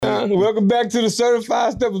Welcome back to the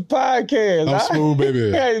Certified Steppers podcast. I'm smooth,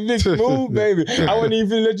 baby. Hey, big smooth, baby. I wasn't even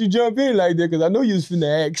finna let you jump in like that because I know you was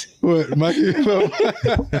finna ask. What, Mikey?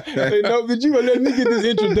 Hey, no, but you gonna let me get this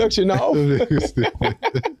introduction off. You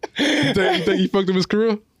think he fucked up his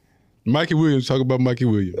career? Mikey Williams, talk about Mikey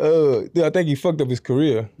Williams. I think he fucked up his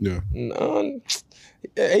career. Yeah.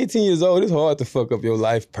 18 years old, it's hard to fuck up your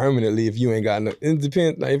life permanently if you ain't got no. It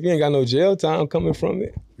depends. Like if you ain't got no jail time coming from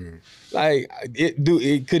it. Like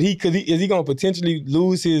is he gonna potentially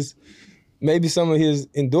lose maybe some of his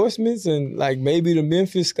endorsements and like maybe the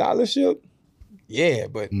Memphis scholarship? Yeah,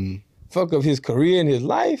 but fuck up his career and his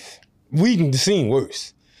life. We done seen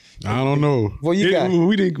worse. I don't know. Well,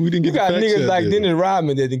 we didn't get. You got niggas like Dennis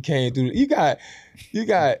Rodman that came through. You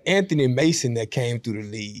got Anthony Mason that came through the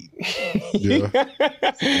league. Yeah.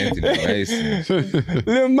 Anthony Mason.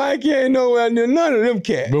 Little Mikey ain't nowhere near none of them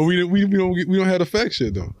cats. But we don't have the fact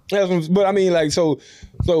shit though. But I mean, like, so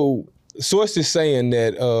sources saying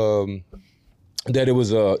that that it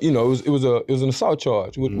was it was an assault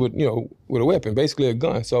charge with with a weapon, basically a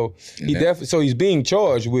gun. So he's being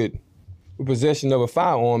charged with possession of a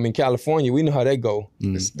firearm in California. We know how that go.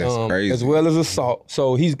 That's crazy. As well as assault.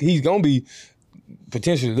 So he's gonna be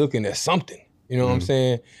potentially looking at something. You know what I'm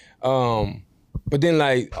saying? But then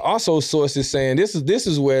like also sources saying this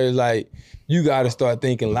is where like you got to start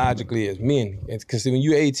thinking logically as men, because when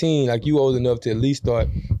you're 18, like you old enough to at least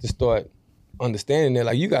start understanding that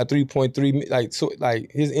like you got 3.3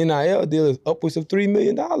 like his NIL deal is upwards of $3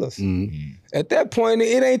 million. At that point,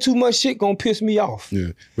 it ain't too much shit gonna piss me off. Yeah,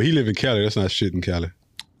 but he live in Cali. That's not shit in Cali.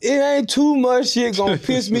 It ain't too much shit gonna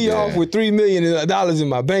piss me off with $3 million in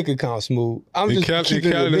my bank account, Smooth. I'm in just Cali,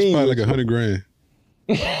 keeping that's probably like $100,000.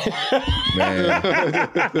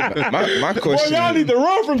 Man, my question. Well, y'all need to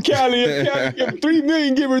run from Cali. If Cali give $3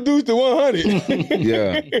 million get reduced to 100.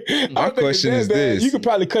 Yeah. My question is this: you could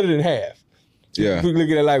probably cut it in half. Yeah. If we look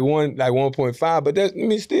at it like 1.5, but that's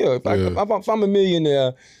still if I'm a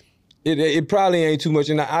millionaire, it probably ain't too much.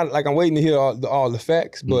 And I'm waiting to hear all the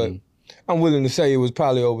facts, but I'm willing to say it was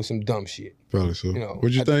probably over some dumb shit. Probably so.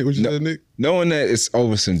 What'd you think? What'd you say, Nick? Knowing that it's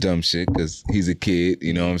over some dumb shit because he's a kid,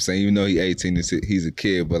 you know what I'm saying? Even though he's 18, he's a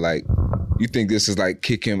kid, but like, you think this is like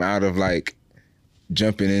kick him out of like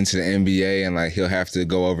jumping into the NBA and like he'll have to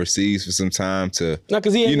go overseas for some time to, let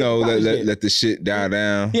the shit die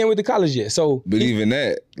down? He ain't with the college yet, so. But even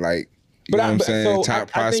that, like, you know what I'm saying?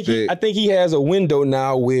 Top prospect. I think he has a window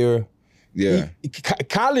now where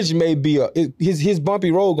college may be his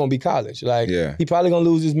bumpy road gonna be college. Like he probably gonna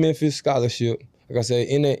lose his Memphis scholarship. Like I said,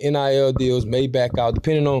 in the NIL deals may back out,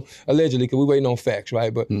 depending on allegedly, because we're waiting on facts,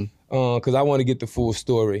 right? But because I want to get the full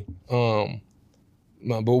story. But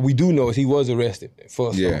what we do know is he was arrested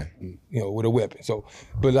for assault, with a weapon. So,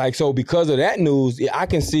 because of that news, I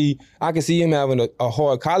can see him having a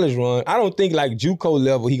hard college run. I don't think like JUCO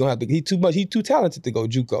level he gonna have to. He too talented to go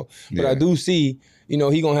JUCO. But I do see. He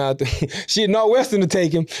gonna have to shit Northwestern to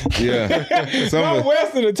take him. Yeah,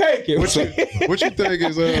 Northwestern to take him. What you think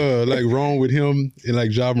is like wrong with him and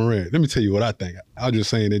like Ja Morant? Let me tell you what I think. I was just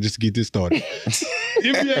saying that just to get this started.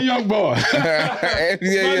 NBA young boy,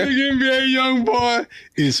 NBA young boy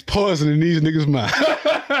is poisoning these niggas' mind.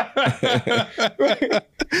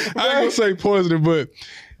 I ain't gonna say poisoning, but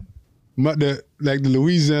the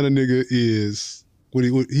Louisiana nigga is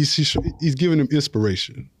he's giving them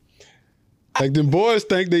inspiration. Like them boys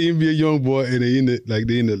think they NBA young boy and they in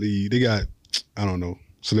the league. They got, I don't know,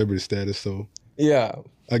 celebrity status. So yeah,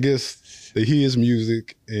 I guess they hear his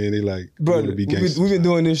music and they like want to be gangsters. We've been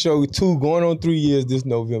doing this show going on 3 years this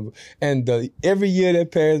November, and every year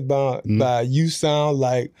that passed by, you sound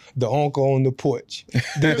like the uncle on the porch.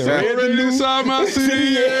 That read the news inside my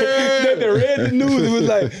city. That read the news. It was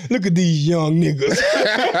like, look at these young niggas.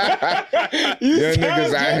 Young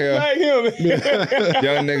niggas out here. Like him.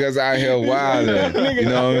 Young niggas out here wilding. You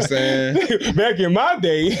know what I'm saying? Back in my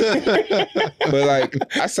day. But like,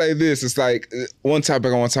 I say this, it's like one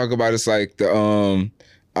topic I want to talk about is like the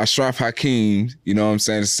Achraf Hakimi, you know what I'm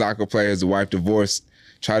saying? The soccer player, his wife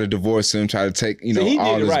tried to divorce him, try to take,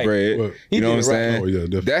 all his bread. Well, you know what I'm saying? Oh, yeah,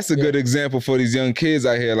 that's a good example for these young kids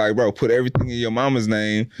out here. Like, bro, put everything in your mama's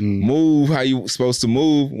name. Move how you supposed to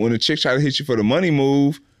move. When a chick try to hit you for the money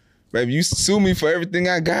move, baby, you sue me for everything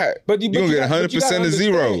I got. But you're going to get 100% of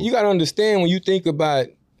zero. You got to understand when you think about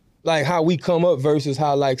like how we come up versus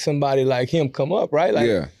how like somebody like him come up, right?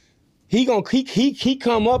 Like, he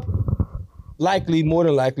come up more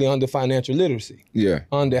than likely under financial literacy. Yeah.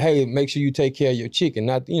 Under, hey, make sure you take care of your chicken.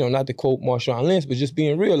 Not to quote Marshawn Lynch, but just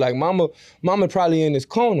being real. Like mama probably in his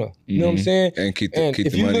corner. You know what I'm saying? And keep the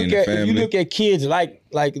money in the family. If you look at kids like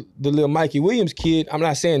the little Mikey Williams kid, I'm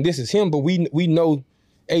not saying this is him, but we know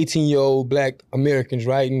 18-year-old black Americans,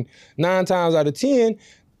 right? And 9 times out of 10,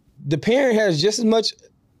 the parent has just as much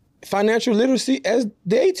financial literacy as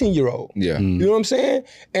the 18-year-old. Yeah. You know what I'm saying?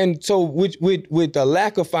 And so with the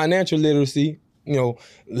lack of financial literacy, you know,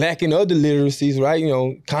 lacking other literacies, right? You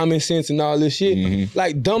know, common sense and all this shit,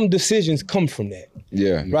 like dumb decisions come from that.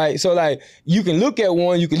 Yeah. Right? So like you can look at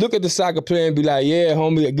one, you can look at the soccer player and be like, yeah,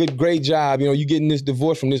 homie, great job. You know, you getting this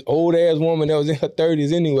divorce from this old ass woman that was in her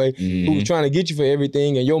 30s anyway, who was trying to get you for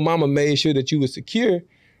everything, and your mama made sure that you were secure.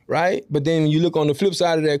 Right? But then when you look on the flip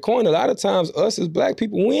side of that coin, a lot of times us as black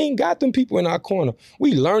people, we ain't got them people in our corner.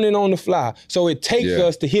 We learning on the fly. So it takes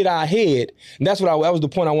us to hit our head. And that's what that was the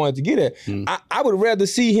point I wanted to get at. I would rather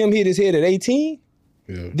see him hit his head at 18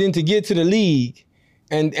 than to get to the league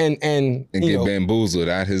and get bamboozled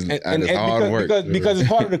out his hard work. Because it's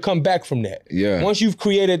harder to come back from that. Yeah. Once you've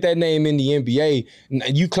created that name in the NBA,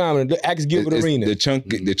 you climbing the Axe Gilbert Arena. The chunk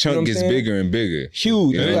gets bigger and bigger.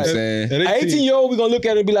 Huge. You know what I'm saying? An 18-year-old, we're gonna look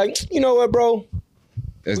at it and be like, you know what, bro?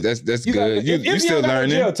 That's good. You still learning.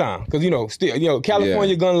 No jail time, because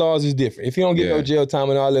California gun laws is different. If you don't get no jail time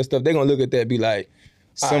and all that stuff, they're gonna look at that and be like,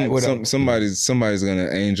 somebody's gonna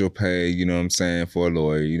angel pay, you know what I'm saying, for a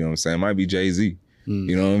lawyer, you know what I'm saying? It might be Jay-Z.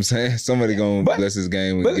 You know what I'm saying? Somebody gonna bless his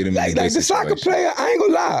game and get him in a good the soccer player, I ain't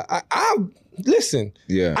gonna lie. I listen.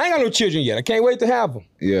 Yeah. I ain't got no children yet. I can't wait to have them.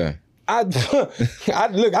 Yeah. I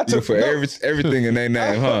took for everything in their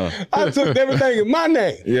name, huh? I took everything in my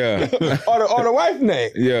name. Yeah. or the wife's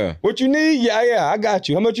name. Yeah. What you need? Yeah, I got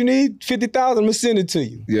you. How much you need? 50,000. I'm gonna send it to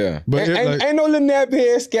you. Yeah. But ain't no little nappy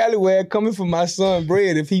head scallywag coming from my son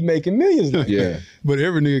bread if he making millions. Yeah. But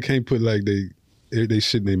every nigga can't put like they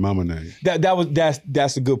shit in their mama name.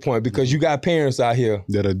 That's a good point, because you got parents out here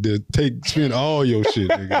that spend all your shit,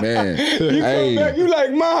 nigga. Man, you come back, you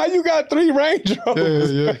like, Ma, how you got 3 Range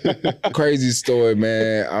Rovers? Yeah. Crazy story,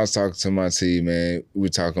 man. I was talking to my team, man. We were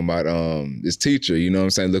talking about this teacher, you know what I'm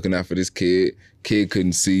saying, looking out for this kid. Kid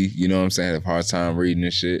couldn't see, you know what I'm saying, had a hard time reading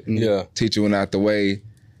and shit. Yeah. Teacher went out the way,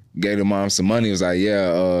 gave the mom some money. Was like,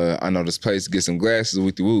 I know this place to get some glasses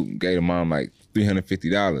with the whoop. Gave the mom like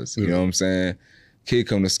 $350. You know what I'm saying? Kid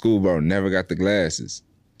come to school, bro, never got the glasses.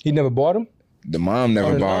 He never bought them? The mom never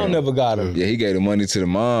bought them. The mom never got them. Yeah, he gave the money to the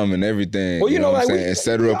mom and everything. Well, you know what I'm saying? And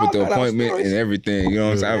set her up with the appointment and everything. You know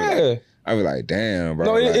what I'm saying? I was like, damn, bro.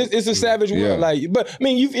 No, like, it's a savage world. Like, but I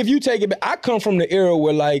mean, if you take it back, I come from the era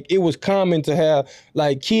where like it was common to have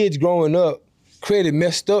like kids growing up credit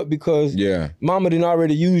messed up because mama didn't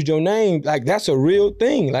already use your name. Like that's a real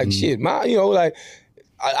thing. Like shit, like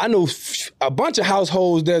I know a bunch of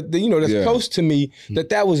households that that's close to me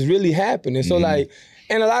that was really happening. So like,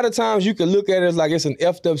 and a lot of times you can look at it as like it's an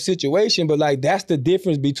effed up situation, but like that's the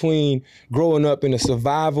difference between growing up in a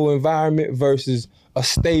survival environment versus a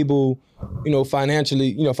stable,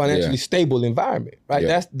 financially stable environment, right?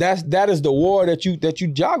 Yeah. That is the war that you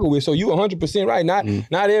joggle with. So you 100% right.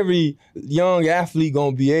 Not every young athlete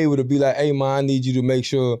gonna be able to be like, hey man, I need you to make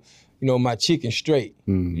sure my chicken's straight.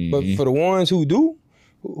 But for the ones who do,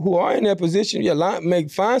 who are in that position,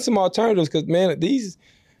 find some alternatives, because man,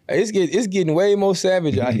 it's getting way more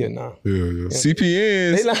savage out here now. Yeah.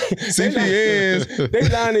 CPNs. They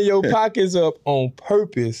lining your pockets up on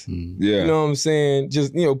purpose. You know what I'm saying?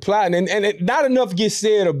 Just plotting, and not enough gets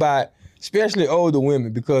said about, especially older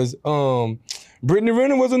women, because Brittany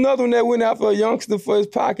Renner was another one that went after a youngster for his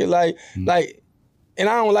pocket, like. And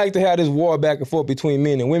I don't like to have this war back and forth between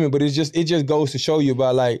men and women, but it just goes to show you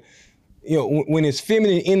about like, when it's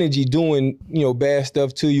feminine energy doing, bad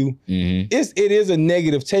stuff to you, it is a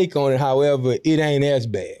negative take on it. However, it ain't as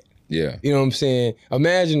bad. Yeah. You know what I'm saying?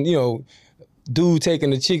 Imagine, dude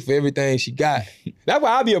taking the chick for everything she got. That's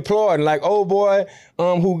why I be applauding, like, oh boy,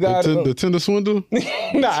 who got the tender swindler?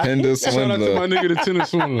 Nah. Tender swindler. Shout out to my nigga, the tender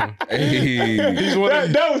swindler. Hey.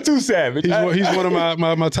 That was too savage. He's one of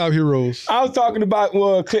my top heroes. I was talking about,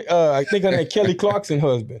 I think her name Kelly Clarkson's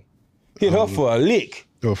husband. Hit her for a lick.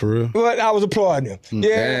 Oh, for real? But I was applauding him.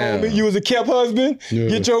 Yeah, homie, you was a kept husband,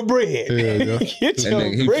 get your bread. Yeah. Get your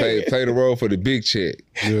and then bread. he played the role for the big chick.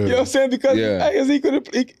 Yeah. You know what I'm saying? Because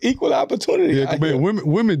it's equal opportunity. Yeah, man,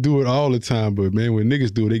 women do it all the time, but man, when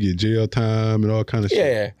niggas do it, they get jail time and all kind of shit.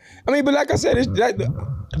 Yeah. I mean, but like I said,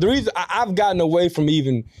 the reason I've gotten away from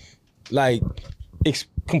even like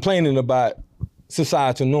complaining about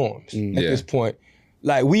societal norms at this point.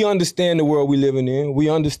 Like, we understand the world we living in. We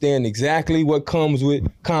understand exactly what comes with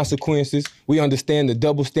consequences. We understand the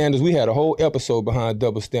double standards. We had a whole episode behind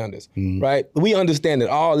double standards, right? We understand that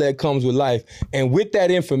all that comes with life. And with that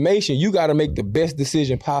information, you got to make the best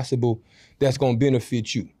decision possible that's going to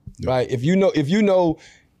benefit you, right? If you know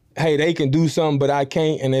hey, they can do something, but I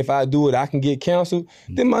can't, and if I do it, I can get canceled,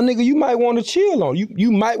 then my nigga, you might want to chill on.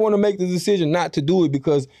 You might want to make the decision not to do it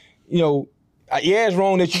because, you know, yeah, it's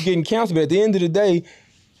wrong that you're getting canceled, but at the end of the day,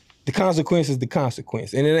 the consequence is the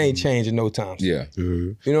consequence, and it ain't changing no time soon. Yeah.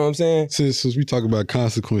 You know what I'm saying? Since we talk about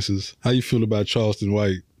consequences, how you feel about Charleston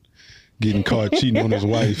White getting caught cheating on his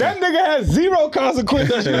wife? That nigga has zero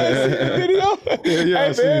consequences. You ain't seen the video?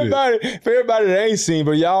 Yeah, hey, for everybody that ain't seen,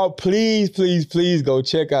 but y'all please go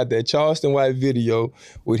check out that Charleston White video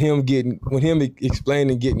with him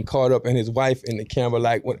explaining getting caught up and his wife in the camera.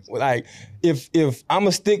 Like if I'ma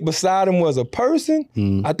stick beside him was a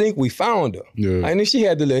person, I think we found her. Yeah. And then she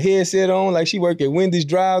had the little headset on, like she worked at Wendy's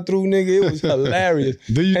drive-thru, nigga. It was hilarious.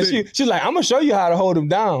 She's like, I'm gonna show you how to hold him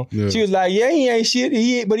down. Yeah. She was like, yeah, he ain't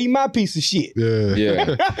shit, but he my piece of shit.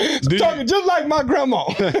 Yeah. Talking just like my grandma.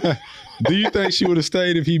 Do you think she would have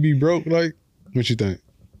stayed if he be broke? Like, what you think?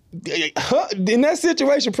 In that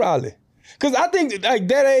situation, probably. Cause I think like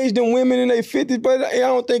that age, them women in their 50s, but I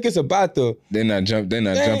don't think it's about the. They're not jumping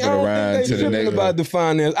around to the next. About the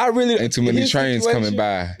finance. I really ain't too many trains coming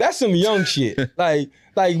by. That's some young shit. like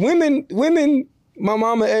women, my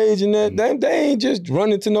mama age and that they ain't just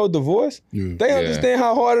running to no divorce. Yeah. They understand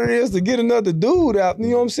how hard it is to get another dude out. You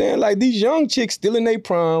know what I'm saying? Like these young chicks still in their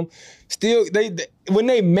prime, still they when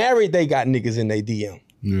they married, they got niggas in their DM.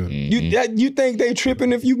 Yeah. You think they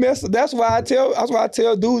tripping if you mess up? That's why I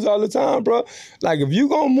tell dudes all the time, bro. Like if you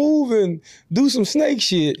gonna move and do some snake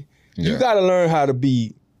shit, you gotta learn how to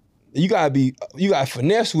be. You gotta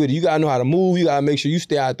finesse with it. You gotta know how to move. You gotta make sure you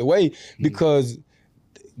stay out the way because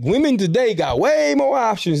women today got way more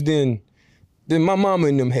options than my mama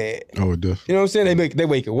and them had. Oh, definitely. You know what I'm saying? They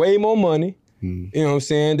make way more money. You know what I'm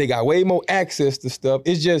saying? They got way more access to stuff.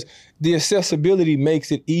 It's just the accessibility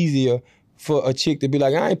makes it easier for a chick to be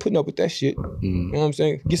like, I ain't putting up with that shit. You know what I'm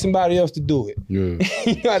saying? Get somebody else to do it. Yeah.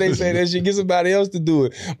 You know how they say that shit? Get somebody else to do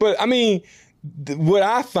it. But I mean, what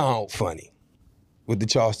I found funny with the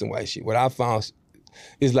Charleston White shit, what I found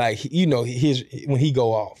is like, you know, when he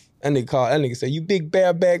go off, that nigga say, you big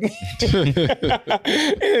bareback. And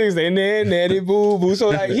nigga say, natty boo boo. So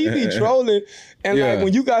like he be trolling. And like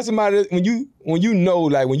when you got somebody, when you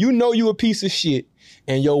know you a piece of shit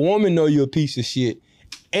and your woman know you a piece of shit,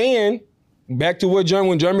 and back to what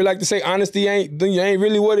when Jeremy like to say, honesty ain't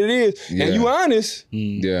really what it is. Yeah. And you honest.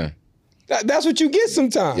 Yeah. That's what you get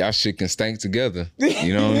sometimes. Y'all shit can stank together.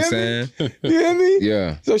 You know what I'm saying? You hear me?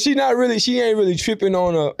 Yeah. So she ain't really tripping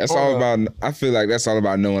on a. That's all about. I feel like that's all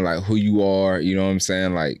about knowing like who you are. You know what I'm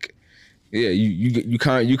saying? Like, yeah,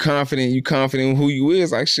 you confident in who you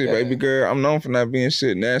is. Like shit, baby girl, I'm known for not being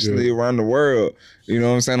shit nationally around the world. You know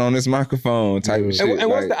what I'm saying? On this microphone type of shit. And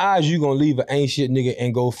what's the odds you gonna leave an ain't shit nigga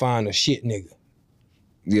and go find a shit nigga?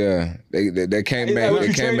 Yeah, they can't make. Like,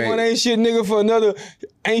 you trade one ain't shit nigga for another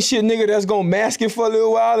ain't shit nigga that's gonna mask it for a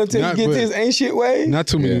little while until he gets his ain't shit way. Not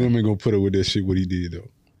too many women gonna put up with that shit what he did though.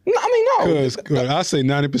 No, I mean no. Because I say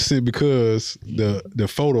 90% because the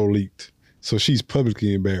photo leaked, so she's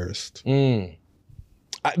publicly embarrassed. I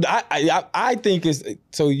think it's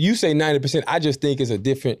so you say 90%. I just think it's a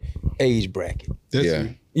different age bracket.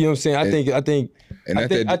 That's You know what I'm saying? I think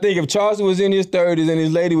if Charleston was in his 30s and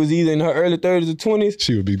his lady was either in her early 30s or 20s,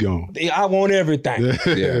 she would be gone. I want everything.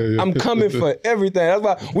 I'm coming for everything. That's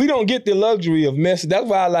why we don't get the luxury of mess. That's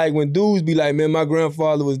why I like when dudes be like, man, my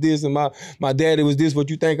grandfather was this and my daddy was this, what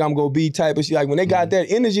you think I'm gonna be type of shit. Like when they got that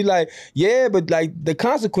energy, like, yeah, but like the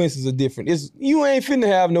consequences are different. You ain't finna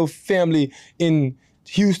have no family in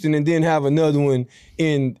Houston and then have another one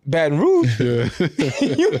in Baton Rouge. You ain't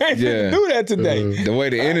finna do that today. The way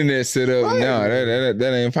the internet set up, no,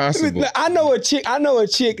 that ain't possible. I know a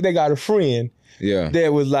chick that got a friend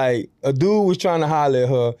that was like, a dude was trying to holler at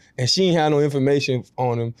her and she ain't had no information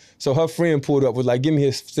on him. So her friend pulled up, was like, give me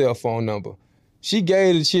his cell phone number. She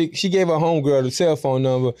gave her homegirl the cell phone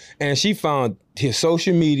number and she found his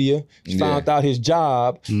social media. She found out his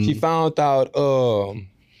job. She found out,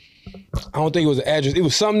 I don't think it was an address. It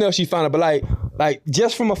was something else she found out, but like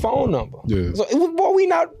just from a phone number. Yeah. So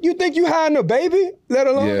you think you hiding a baby, let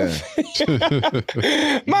alone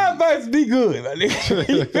my advice, be good.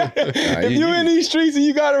 If you in these streets and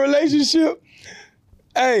you got a relationship,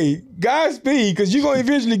 hey, Godspeed, because you're going to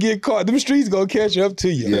eventually get caught. Them streets going to catch up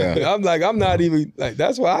to you. Yeah. I'm not even, like,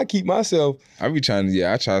 that's why I keep myself. I try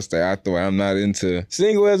to stay out the way. I'm not into.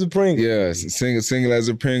 Single as a Pringle. Yeah, single as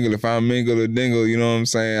a Pringle. If I'm mingle or dingle, you know what I'm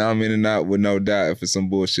saying? I'm in and out with no doubt if it's some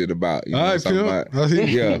bullshit about. You know what I'm talking about?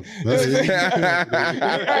 He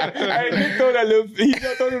throw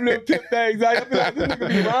them little pit bags out. I feel like this nigga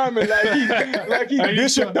be rhyming like he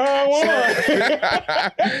Bishop Don Juan.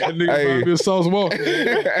 That nigga might be a sauce walk.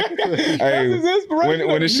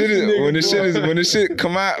 when the shit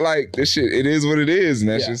come out, like this shit, it is what it is, and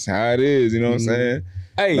that's just how it is. You know what I'm saying?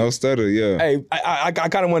 Hey, no stutter, yeah. Hey, I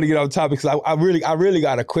kind of want to get off the topic because I really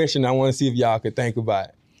got a question. I want to see if y'all could think about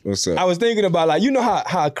it. What's up? I was thinking about, like, you know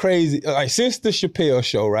how crazy, like, since the Chappelle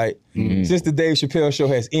show, right? Since the Dave Chappelle show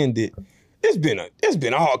has ended, it's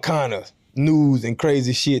been all kind of news and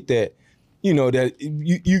crazy shit that, you know, that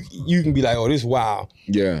you can be like, oh, this wild.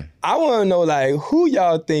 Yeah. I want to know, like, who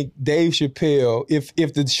y'all think Dave Chappelle, if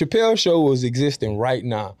the Chappelle show was existing right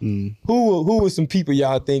now, who were some people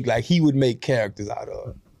y'all think, like, he would make characters out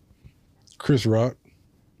of? Chris Rock.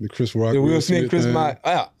 The Chris Rock. The Will Smith, Chris Rock.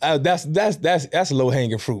 That's low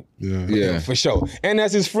hanging fruit. Yeah. For sure. And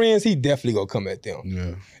as his friends, he definitely gonna come at them.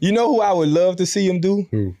 Yeah. You know who I would love to see him do?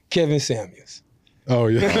 Who? Kevin Samuels. Oh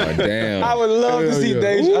yeah. Oh, damn. I would love to see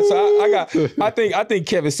Dave. So I think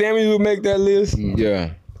Kevin Samuels would make that list.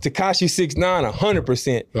 Yeah. Tekashi 6ix9ine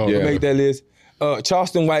 100% would yeah. make that list.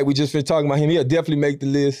 Charleston White, we just been talking about him. He'll definitely make the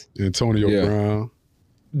list. Antonio Brown.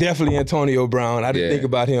 Definitely Antonio Brown. I didn't think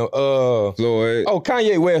about him. Floyd. Oh,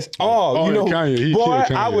 Kanye West. Oh, you know, Kanye. Boy,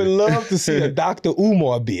 Kanye. I would love to see a Dr.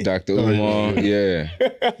 Umar bit. Dr. Umar, yeah.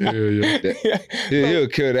 He'll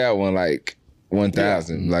kill that one like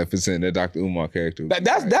 1,000, like percent, that Dr. Umar character.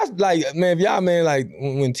 That's like, man, if y'all, man, like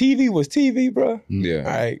when TV was TV, bro. Yeah. All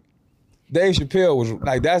right. Dave Chappelle was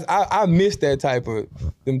like, I miss that type of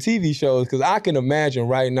them TV shows because I can imagine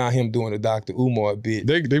right now him doing a Dr. Umar bit.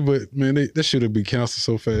 That should have been canceled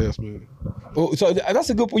so fast, man. So that's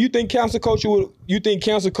a good point. You think cancel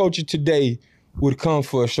culture today would come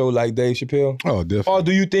for a show like Dave Chappelle? Oh, definitely. Or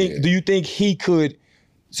do you think he could?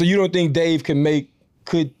 So you don't think Dave could?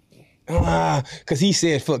 Because he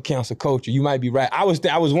said fuck cancel culture. You might be right. I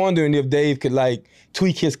was wondering if Dave could like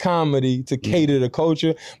tweak his comedy to cater to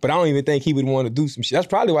culture, but I don't even think he would want to do some shit. That's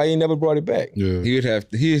probably why he never brought it back. Yeah. He'd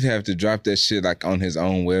have to drop that shit like on his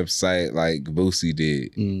own website, like Boosie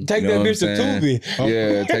did. Take that bitch to Tubi.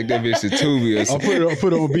 Yeah, take that bitch to Tubi. I'll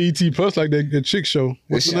put it on BET Plus like that chick show.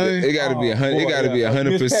 What's the name? It gotta be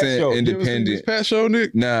 100% independent. Miss Pat show,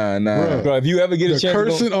 Nick? Nah. Bro, if you ever get a chance,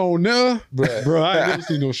 cursing on there, bro, I ain't never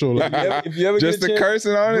seen no show like that. If you ever just the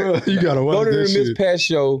cursing on it, bro, you gotta watch go to that the shit. Miss Pat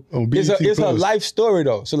show. It's her life story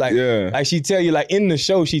though. So like she tell you, like in the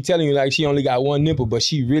show, she telling you like she only got one nipple, but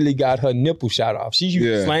she really got her nipple shot off. She used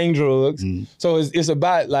to slang drugs. So it's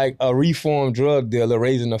about like a reformed drug dealer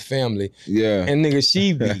raising a family. Yeah. And nigga,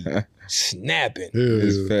 she be snapping.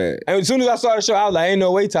 It's fat. And as soon as I saw the show, I was like, ain't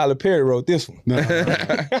no way Tyler Perry wrote this one.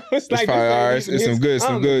 It's like probably alright. It's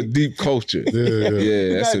some good deep culture.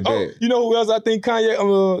 Yeah, that's a bet. You know who else I think Kanye,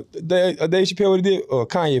 Dave Chappelle would have did? Or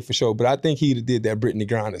Kanye for sure, but I think he'd have did that Brittany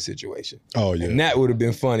Griner situation. Oh yeah. And that would have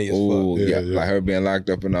been funny as fuck. Yeah, like her being locked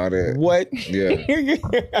up and all that. What? Yeah.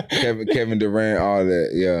 Kevin Durant, all that.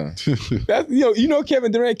 Yeah. That's, you know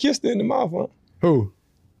Kevin Durant kissed her in the mouth, huh? Who?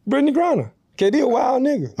 Brittany Griner. KD a wild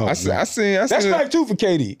nigga. I seen that's strike two for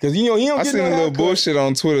KD because he don't get no haircut. I seen a little bullshit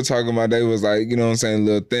on Twitter talking about they was like, you know what I'm saying,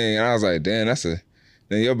 little thing, and I was like, damn,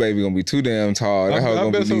 then your baby gonna be too damn tall. That hoe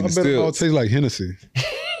gonna be needing stilts. I bet it all tastes like Hennessy.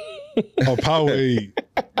 Or Powerade.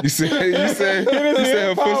 You said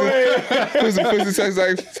her pussy tastes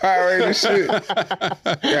like Powerade and shit.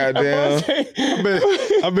 Goddamn.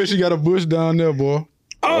 I bet she got a bush down there, boy.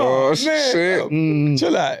 Oh shit!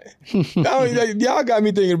 Chill out. Y'all got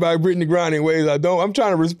me thinking about Brittany Griner in ways I don't. I'm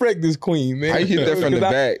trying to respect this queen, man. How you hit that from the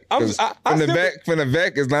back? From the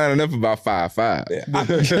back is lining up about 5'5".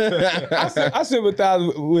 I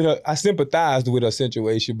sympathize with her. I sympathized with her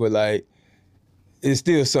situation, but like, it's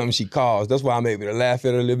still something she caused. That's why I'm able to laugh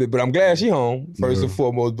at her a little bit. But I'm glad she home first and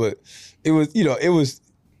foremost. But it was,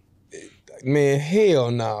 man,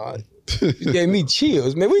 hell nah. It gave me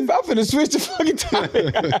chills, man. I'm finna switch the fucking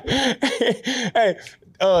topic. Hey,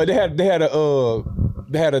 they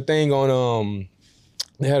had a thing on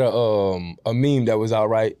they had a meme that was out,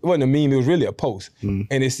 right? It wasn't a meme, it was really a post. And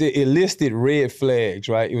it listed red flags,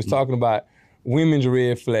 right? It was talking about women's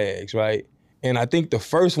red flags, right? And I think the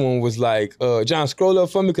first one was like, John, scroll up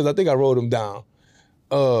for me because I think I wrote them down.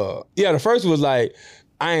 The first was like,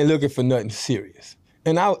 I ain't looking for nothing serious.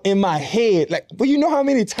 And in my head, like, well, you know how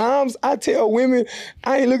many times I tell women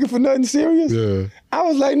I ain't looking for nothing serious? Yeah. I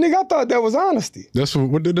was like, nigga, I thought that was honesty. That's for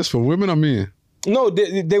women or men? No,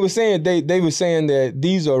 they were saying they were saying that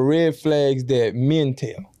these are red flags that men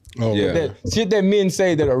tell. Oh, that shit that men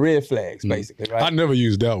say that are red flags, basically, right? I never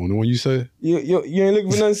used that one. The one you say? You ain't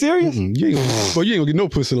looking for nothing serious? You ain't gonna get no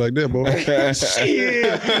pussy like that, boy.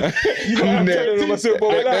 Shit. You know I'm telling myself,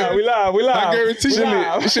 boy, we live. I guarantee she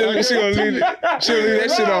gonna leave that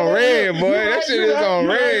shit on red, boy. That shit is on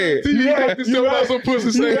red. You got to still have some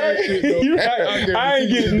pussy say that shit, though. I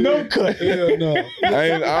ain't getting no cut. Hell no.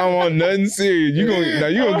 I don't want nothing serious. You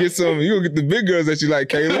gonna get the big girls that you like,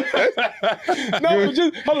 Caleb. No, but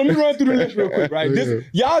just hold on, let me run through the list real quick, right?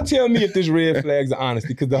 Y'all tell me if this red flags are honesty,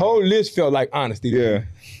 because the whole list felt like honesty. Yeah.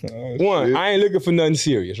 One, shit. I ain't looking for nothing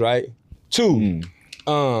serious, right? Two,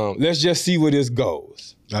 let's just see where this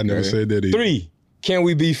goes. I never said that either. 3, can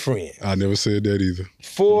we be friends? I never said that either.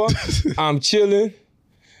 4, I'm chilling.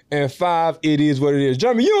 And 5, it is what it is.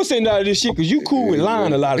 Jeremy, you don't say none of this shit because you cool with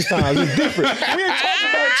lying a lot of times. It's different. We ain't talking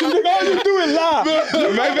about you. Nigga, all you do is lie.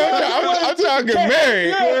 I'm trying to get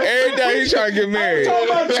married. Every day he's trying to get married.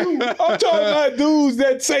 I'm talking about you. I'm talking about dudes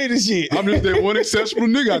that say the shit. I'm just that one accessible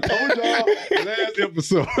nigga. I told y'all last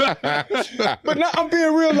episode. But now I'm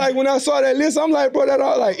being real. Like when I saw that list, I'm like, bro, that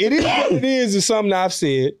all like it is what it is something I've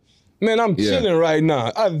said. Man, I'm chilling right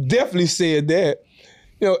now. I've definitely said that.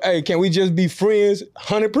 You know, hey, can we just be friends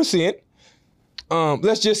 100%?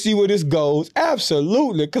 Let's just see where this goes.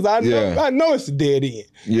 Absolutely, because I know it's a dead end.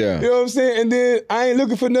 Yeah. You know what I'm saying? And then I ain't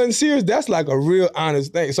looking for nothing serious. That's like a real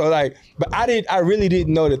honest thing. So like, but I really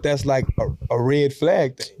didn't know that that's like a red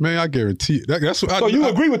flag thing. Man, I guarantee it. That's what so you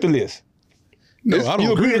agree with the list? No, I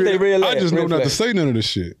don't agree that they red flag. I just know not to say none of this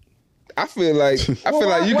shit. I feel like you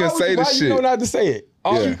can say this shit. Why you know not to say it?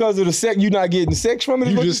 All because of the sex, you not getting sex from it?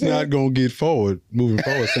 You just not gonna get moving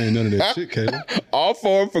forward saying none of that shit, Caleb. All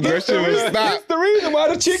forward progression will stop. That's the reason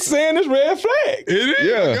why the chick saying this red flag. It is?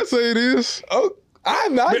 Yeah. I say it is. Oh, I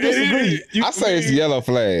disagree. I say it's yellow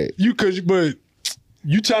flag. But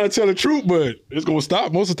you trying to tell the truth, but it's gonna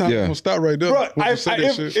stop. Most of the time it's gonna stop right there. Bro,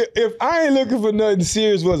 if I ain't looking for nothing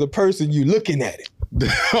serious was a person, you looking at it.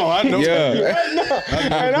 Oh, I know. Yeah.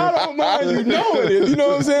 And I don't mind you knowing it. You know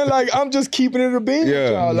what I'm saying? Like, I'm just keeping it a bean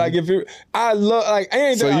with y'all. Like, if it, I love, like,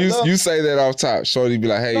 you say that off top. Shorty be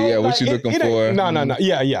like, hey, what you looking for? No.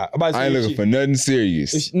 Yeah. I ain't looking for nothing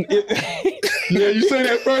serious. Yeah, you say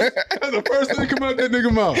that first. That's the first thing come out that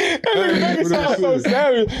nigga mouth. That sounds so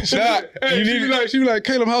savage. She be like,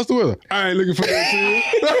 Caleb, how's the weather? I ain't looking for that serious.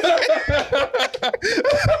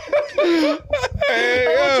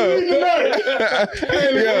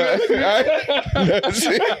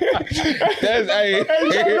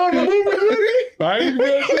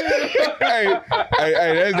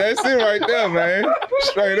 That's it right there, man.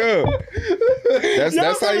 Straight up.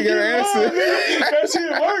 That's how you gotta answer. That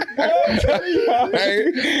shit work, boy.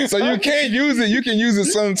 Hey, so you can't use it. You can use it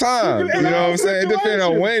sometime. You know what I'm saying? It depends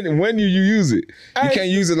on when you use it. You can't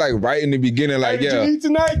use it like right in the beginning. Like, did you eat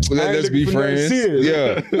tonight? Let's be friends.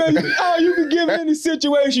 Yeah. Man, you can give any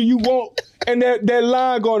situation you want, and that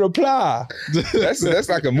line gonna apply. That's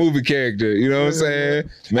like a movie character. You know what I'm saying?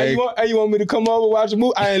 Hey, you want me to come over and watch a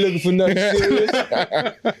movie? I ain't looking for nothing serious.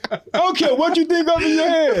 I don't care what you think of in your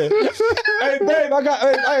head. Hey babe,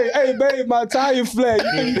 hey babe, my tire flat.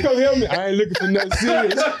 You think you come help me? I ain't looking for nothing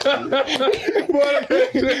serious. I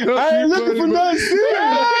ain't looking for nothing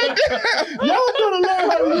serious. Y'all gotta learn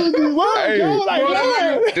how to use these words. Y'all like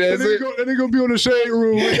that nigga gonna be on the shade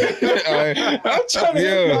room. I'm trying to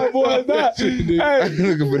help my boys out. I ain't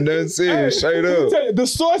looking for nothing serious. Straight up. The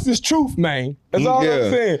source is truth, man. That's all I'm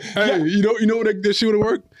saying. Hey, you know what that shit would have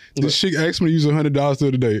worked? This chick asked me to use $100 the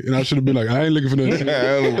other day, and I should have been like, I ain't looking for nothing.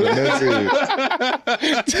 I ain't looking for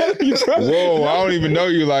nothing. Whoa, I don't even know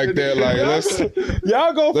you like that. Like, let's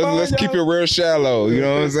keep it real shallow. You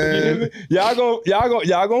know what I'm saying?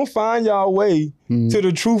 Y'all gonna find y'all way to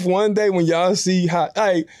the truth one day when y'all see how.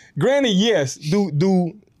 Like, granted, yes,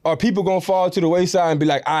 are people gonna fall to the wayside and be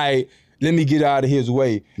like, all right, let me get out of his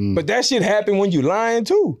way? But that shit happen when you lying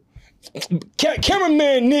too.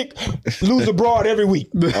 Cameraman Nick lose abroad every week.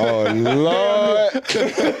 Oh Lord! Let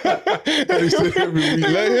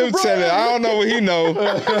him tell it. I don't know what he know.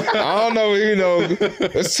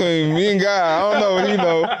 That's between me and God. I don't know what he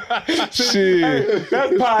know. Shit. Hey,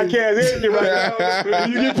 that's podcast, isn't it, right now?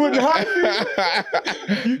 You get put in the hot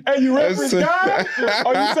seat. Hey, you reference God?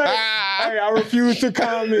 Or you say, hey, I refuse to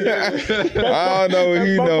comment. I don't know what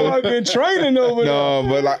he know. I've been training over there. No,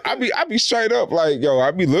 but like I be straight up like, yo, I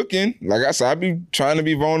be looking. Like I said, I be trying to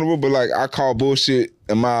be vulnerable, but like I call bullshit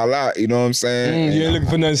a mile out. You know what I'm saying? You ain't looking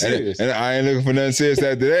for nothing serious. And I ain't looking for nothing serious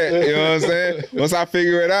after that. You know what I'm saying? Once I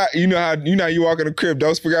figure it out, you know how you walk in the crib,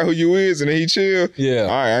 don't figure out who you is, and then he chill. Yeah.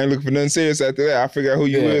 All right, I ain't looking for nothing serious after that. I figure out who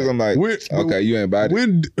you is. I'm like, okay, you ain't about it.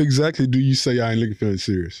 When exactly do you say I ain't looking for nothing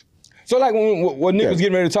serious? So like what Nick was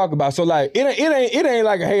getting ready to talk about. So like it ain't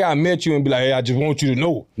like, hey, I met you and be like, hey, I just want you to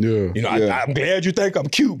know. Yeah. You know, I'm glad you think I'm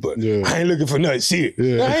cute, but I ain't looking for nothing serious.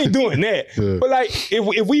 Yeah. I ain't doing that. Yeah. But like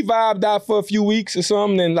if we vibed out for a few weeks or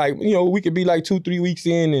something, then like, you know, we could be like 2-3 weeks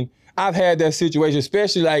in, and I've had that situation,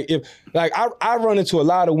 especially like if like I run into a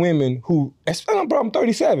lot of women who, bro, I'm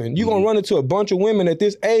 37. You're gonna run into a bunch of women at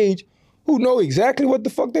this age who know exactly what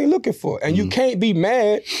the fuck they looking for. And you can't be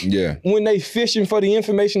mad when they fishing for the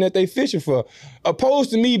information that they fishing for.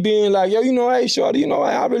 Opposed to me being like, yo, you know, hey, shorty, you know,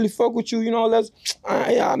 I really fuck with you, you know, let's,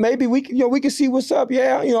 maybe we can see what's up,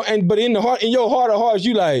 yeah, you know, but in your heart of hearts,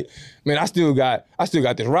 you like, man, I still got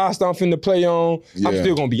this roster I'm finna play on. Yeah. I'm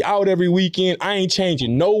still gonna be out every weekend. I ain't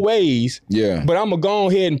changing no ways. Yeah. But I'm gonna go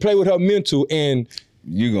ahead and play with her mental, and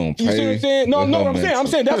you gonna play. You see what I'm saying? No, I'm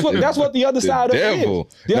saying that's what the other side of it is.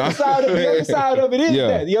 The other side of it is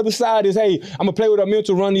that. The other side is, hey, I'm gonna play with her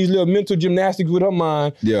mental, run these little mental gymnastics with her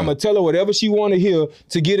mind. Yeah. I'm gonna tell her whatever she wanna hear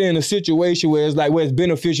to get her in a situation where it's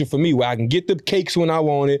beneficial for me, where I can get the cakes when I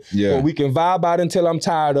want it, or we can vibe out until I'm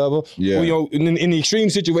tired of her. Yeah. Or, you know, in the extreme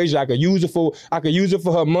situation, I could use it for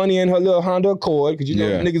her money and her little Honda Accord, because you know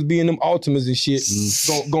niggas be in them Altimas and shit,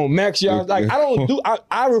 gonna max y'all. Like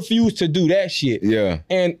I refuse to do that shit. Yeah.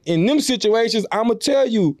 And in them situations, I'ma tell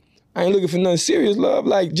you, I ain't looking for nothing serious, love.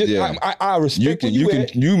 Like, just I respect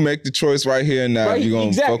you make the choice right here and now. Right? You're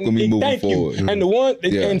gonna fuck with me moving forward. And the one,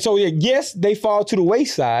 and so yes, they fall to the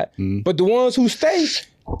wayside, but the ones who stay,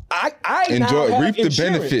 I enjoy, reap the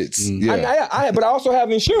benefits. But I also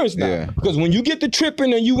have insurance now, because when you get the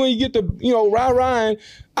tripping and when you get the rah-rahing,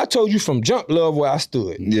 I told you from jump, love, where I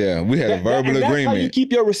stood. Yeah, we had a verbal agreement. That's how you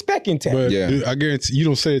keep your respect intact. But dude, I guarantee you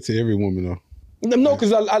don't say it to every woman though. No,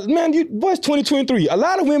 because it's 2023. A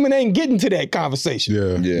lot of women ain't getting to that conversation.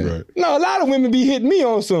 Yeah. Right. No, a lot of women be hitting me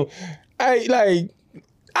on some. I'm at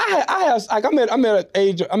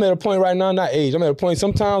a point right now, not age. I'm at a point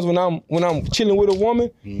sometimes when I'm chilling with a woman,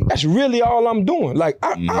 that's really all I'm doing. Like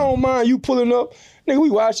I don't mind you pulling up, nigga. We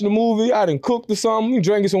watching a movie. I done cooked or something. We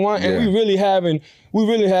drinking some wine, and we really having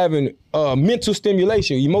mental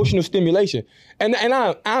stimulation, emotional stimulation, and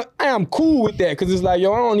I am cool with that, because it's like,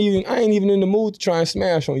 yo, I ain't even in the mood to try and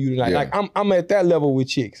smash on you tonight. Yeah. Like I'm at that level with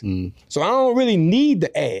chicks, so I don't really need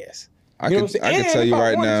the ass. I can tell you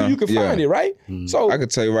right now, you can find it, right? So I can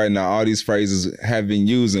tell you right now, all these phrases have been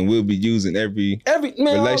used and will be used in every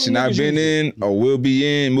relation I've been in or will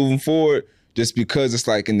be in moving forward, just because it's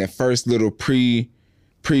like in the first little pre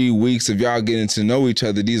weeks of y'all getting to know each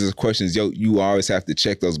other, these are questions you always have to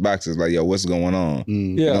check those boxes, like, yo, what's going on?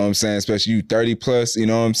 You know what I'm saying? Especially you 30 plus, you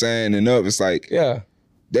know what I'm saying? And up, it's like,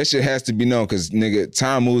 that shit has to be known, because nigga,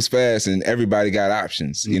 time moves fast and everybody got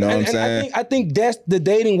options. You know what I'm saying? I think that's the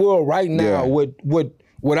dating world right now.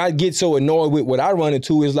 What I get so annoyed with, what I run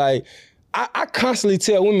into is like, I constantly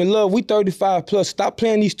tell women, love, we 35 plus, stop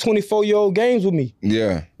playing these 24-year-old games with me.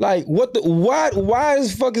 Yeah. Like, why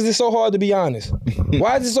the fuck is it so hard to be honest?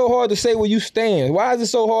 Why is it so hard to say where you stand? Why is it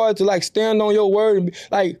so hard to like stand on your word? And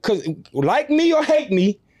like, cause like me or hate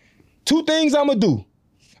me, two things I'ma do.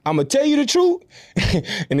 I'm gonna tell you the truth,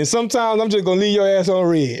 and then sometimes I'm just gonna leave your ass on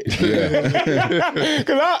red. Yeah.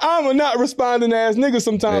 Cause I'm a not responding ass nigga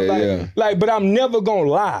sometimes. But I'm never gonna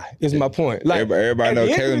lie, is my point. Like, everybody know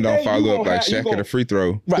Caleb don't follow up like Shaq at a free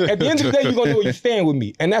throw. Right. At the end of the day, you're gonna know where you stand with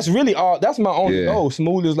me. And that's really all, that's my only goal.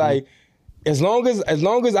 Smooth is like, as long as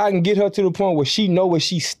I can get her to the point where she know where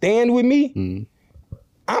she stand with me,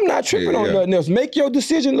 I'm not tripping on nothing else. Make your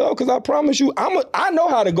decision, love, because I promise you, I know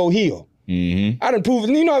how to go heal. I done proved,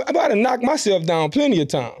 I done knocked myself down plenty of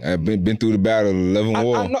times. I've been through the battle, 11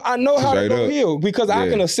 war. I know how to go heal, because I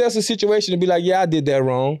can assess a situation and be like, I did that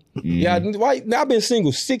wrong. I've been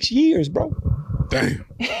single 6 years, bro. Damn.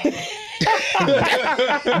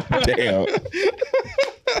 Damn.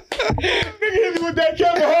 Nigga hit me with that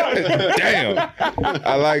camera hard. Damn.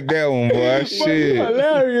 I like that one, boy. Shit.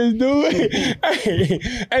 Hilarious, dude.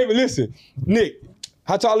 Hey, but listen, Nick,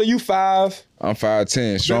 how tall are you? 5? I'm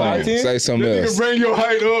 5'10", strong. 5'10"? Say something else. You can bring your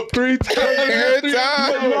height up 3 times. Every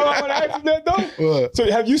time. You know what I'm asking that though? What?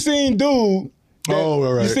 So have you seen dude?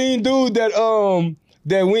 You seen dude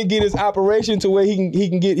that went get his operation to where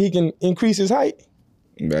he can increase his height?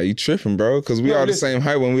 Man, you tripping, bro? Because we all the same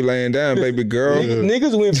height when we laying down, baby girl.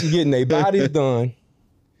 Niggas went from getting their bodies done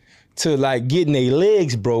to like getting their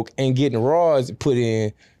legs broke and getting rods put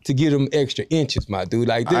in to give them extra inches, my dude.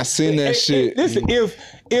 Like this, I seen that shit. Listen,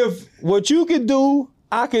 if what you could do,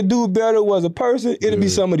 I could do better was a person, it'd be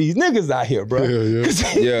some of these niggas out here, bro. It's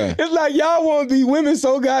like y'all want to be women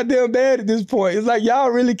so goddamn bad at this point. It's like y'all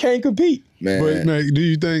really can't compete. Man. But man, do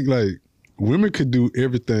you think like Women could do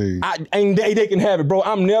everything. And they can have it, bro.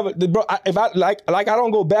 I'm never, bro. If I like I don't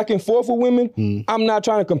go back and forth with women. I'm not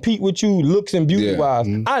trying to compete with you, looks and beauty wise.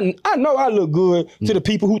 I know I look good to the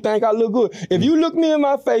people who think I look good. If you look me in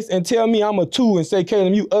my face and tell me I'm a 2 and say,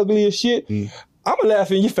 Caleb, you ugly as shit, I'ma laugh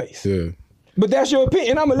in your face. Yeah. But that's your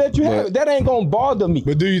opinion. I'm gonna let you have it. That ain't gonna bother me.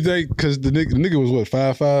 But do you think, because the nigga was what,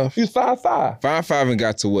 5'5"? He was 5'5". 5'5" and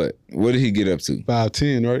got to what? What did he get up to?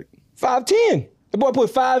 5'10", right? 5'10". The boy put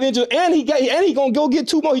 5 inches, and he gonna go get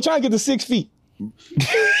 2 more. He trying to get to 6 feet.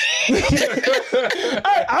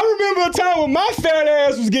 I remember a time when my fat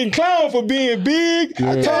ass was getting clowned for being big,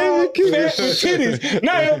 tall, fat with titties.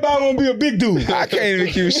 Now everybody wanna be a big dude. I can't even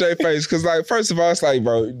keep a straight face because, like, first of all, it's like,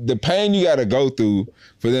 bro, the pain you gotta go through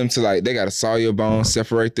for them to, like, they gotta saw your bone,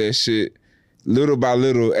 separate that shit little by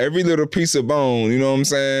little, every little piece of bone, you know what I'm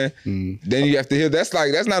saying? Then you have to heal. That's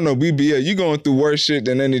not no BBL. You going through worse shit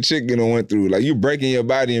than any chick went through. Like, you breaking your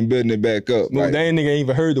body and building it back up. No, like, they ain't nigga ain't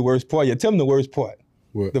even heard the worst part yet. Tell them the worst part.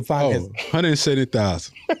 What? The finance.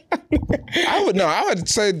 170,000. I would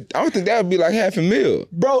think that would be like $500,000.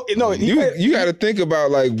 Bro, no, you got to think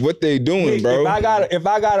about like what they doing, bro. If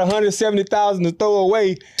I got 170,000 to throw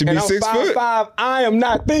away to be 6 foot, 5'5", I am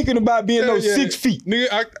not thinking about being 6 feet.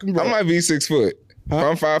 Nigga, I might be 6 foot. Huh?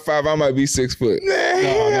 If I'm 5'5", I might be 6 foot.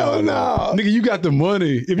 Hell no. Nigga, you got the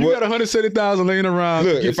money. If you got 170,000 laying around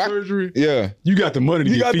to get surgery, you got the money to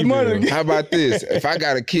get female. How about this? If I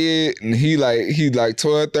got a kid and he like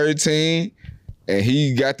 12, 13, and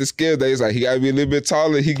he got the skill days, like he gotta be a little bit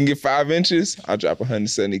taller, he can get 5 inches, I'll drop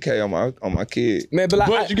 $170K on my kid. Man,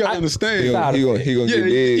 but you gotta understand. He gonna get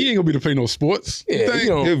big. He ain't gonna be to play no sports. Yeah,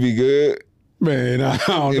 he'll be good. Man, I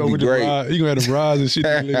don't know what the ride. You gonna have the rides and shit.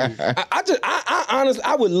 I honestly,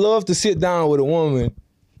 I would love to sit down with a woman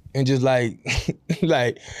and just like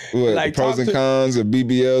the pros and cons of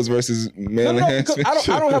BBLs versus male enhancement.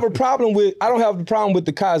 I don't have a problem with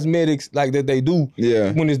the cosmetics like that they do.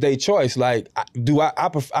 Yeah. When it's their choice. Like,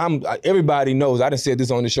 everybody knows. I done said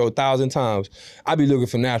this on the show 1,000 times. I be looking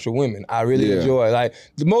for natural women. I really enjoy it. Like,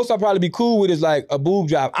 the most I'll probably be cool with is like a boob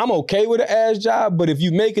job. I'm okay with an ass job, but if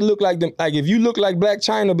you make it look like them, like if you look like Black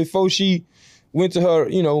China before she went to her,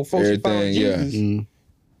 before she found Jesus.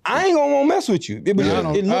 I ain't gonna want to mess with you. It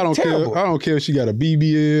look terrible. I don't care if she got a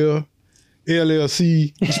BBL,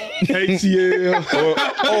 LLC, ACL,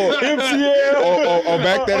 or MCL, or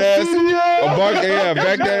back that ass,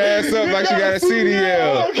 back that ass up like she got a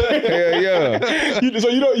CDL. Hell yeah. So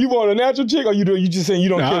you want a natural chick, or you just saying you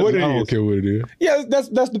don't care what it is? I don't care what it is. Yeah, that's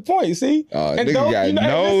the point. See, nigga got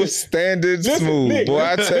no standard smooth. Nick, boy,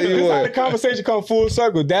 I tell you what. How the conversation come full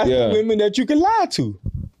circle. That's the women that you can lie to.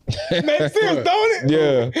 Makes sense, don't it?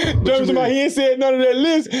 Yeah. Somebody he ain't said none of that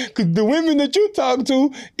list, because the women that you talk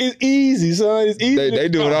to is easy, son. It's easy. They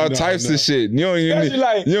doing all types of shit. You don't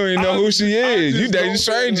even know who she is. You dating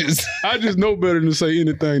strangers. I just know better than to say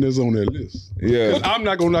anything that's on that list. Yeah. I'm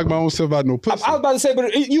not gonna knock my own self out no pussy. I was about to say,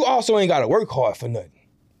 but you also ain't gotta work hard for nothing.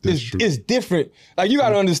 It's different. Like, you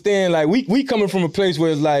gotta understand, like, we coming from a place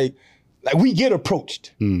where it's like we get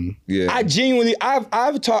approached. Yeah. I genuinely, I've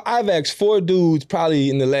asked 4 dudes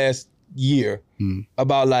probably in the last year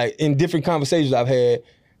about, like, in different conversations I've had,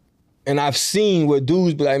 and I've seen where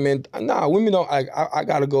dudes be like, man, nah, women don't. I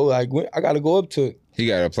gotta go. I gotta go up to. He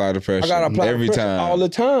gotta apply the pressure. I gotta apply every the pressure time, all the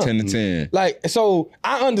time. 10 to 10. Like, so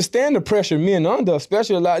I understand the pressure men under,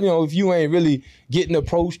 especially a lot. If you ain't really getting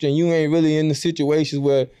approached and you ain't really in the situations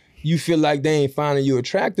where you feel like they ain't finding you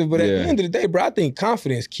attractive. But at the end of the day, bro, I think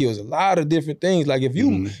confidence kills a lot of different things. Like, if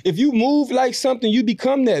you move like something, you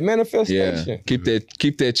become that manifestation. Yeah.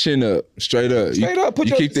 Keep that chin up, straight up. Straight up. You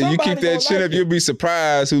keep that chin up, you'll be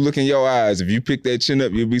surprised who look in your eyes. If you pick that chin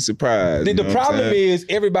up, you'll be surprised. The problem is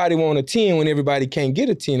everybody want a 10 when everybody can't get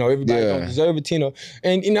a 10, or everybody don't deserve a 10.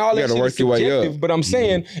 And all that shit is subjective. But I'm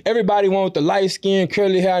saying everybody want the light skin,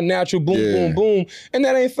 curly hair, natural, boom, boom, boom. And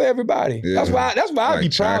that ain't for everybody. Yeah. That's why I be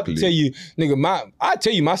proud to tell you, nigga, I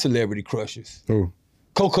tell you my celebrity crushes. Who?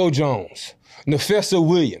 Coco Jones, Nafessa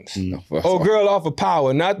Williams, old girl off of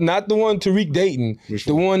Power, not the one Tariq dating,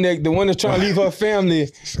 the one that's trying to leave her family.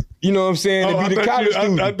 You know what I'm saying? To be the college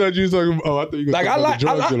student. I thought you was talking. I thought you were like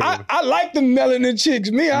I like the melanin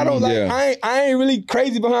chicks. Me, I don't like. I ain't really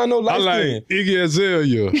crazy behind no light skin. I like Iggy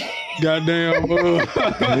Azalea. Goddamn.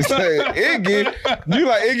 Iggy, you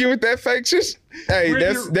like Iggy with that fake shit? Hey,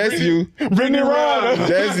 that's you. Brittany Ryder.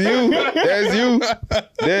 That's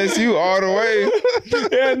you all the way.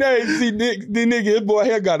 Yeah, now you see the nigga, his boy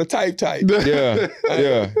hair got a type. Yeah.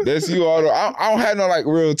 That's you all the way. I don't have no like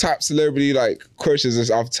real top celebrity like crushes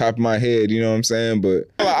just off the top of my head, you know what I'm saying? But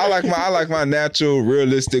I like my natural,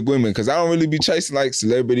 realistic women because I don't really be chasing like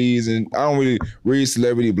celebrities and I don't really read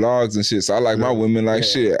celebrity blogs and shit. So I like my women like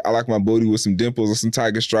shit. I like my booty with some dimples or some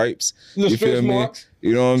tiger stripes. Little you feel me? marks.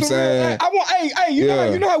 You know what I'm saying? I want, you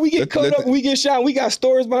know how we get cut up, we get shot, we got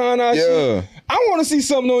stories behind our shit. I want to see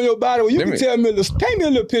something on your body where you can tell me paint me a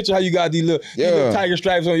little picture how you got these little tiger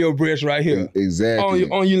stripes on your breast right here. Exactly.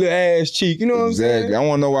 On your little ass cheek. You know what I'm saying? Exactly. I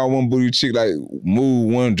want to know why one booty cheek like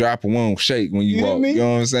move, one drop, and one shake when you walk. You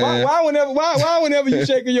know what I'm saying? Why whenever you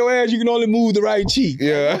shaking your ass, you can only move the right cheek?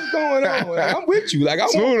 Yeah. What's going on? Like, I'm with you. Like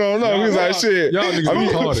Smooth don't know. He's like, shit. Y'all niggas be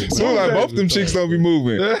retarded. Smooth like both them cheeks don't be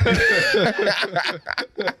moving.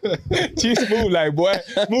 She Smooth like, boy,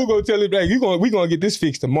 Smooth gonna tell him like, we gonna get this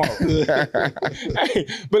fixed tomorrow. Hey,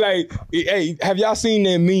 but like, hey, have y'all seen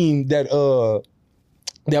that meme that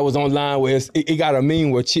was online where it got a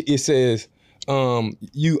meme where it says,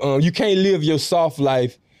 you can't live your soft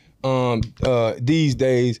life these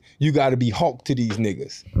days. You got to be Hulk to these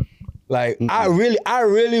niggas. Like, I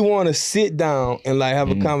really want to sit down and like have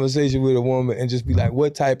a conversation with a woman and just be like,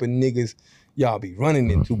 what type of niggas y'all be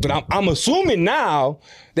running into? But I'm assuming now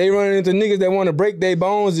they running into niggas that want to break their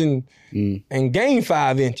bones and gain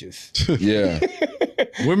 5 inches. Yeah.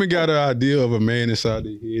 Women got an idea of a man inside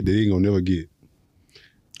their head they ain't gonna never get.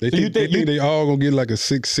 They think they all gonna get like a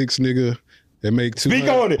 6'6" nigga that make 200. Speak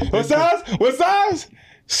on it. What size?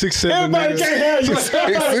 6'7" Everybody nigga. can't have you.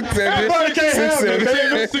 Everybody can't have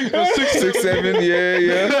you. 6'7",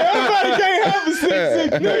 yeah. Everybody can't have a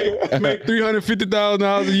 6'6" nigga. Make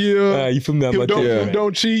 $350,000 a year. You familiar Who about that? who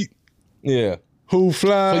don't cheat. Yeah. Who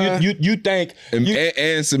fly. So you think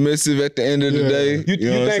and submissive at the end of the day. You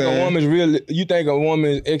think a woman's you think a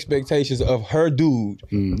woman's expectations of her dude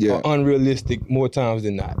are unrealistic more times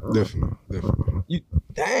than not. Definitely.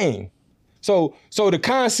 Dang. So the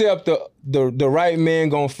concept of the right man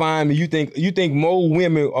gonna find me, you think more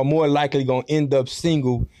women are more likely gonna end up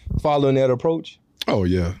single following that approach? Oh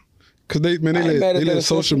yeah. Cause they let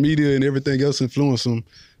social media and everything else influence them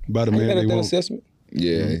by the man they want. Assessment?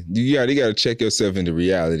 Yeah, you gotta check yourself into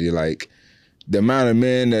reality. Like the amount of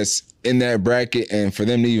men that's in that bracket, and for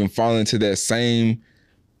them to even fall into that same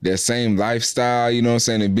lifestyle, you know what I'm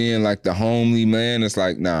saying, and being like the homely man, it's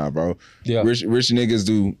like, nah, bro. Yeah. Rich niggas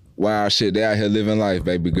do wild shit. They out here living life,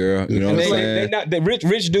 baby girl. You know what I'm saying? The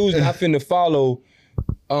rich dudes not finna follow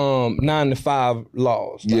 9 to 5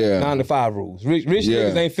 laws. Like 9 to 5 rules. Rich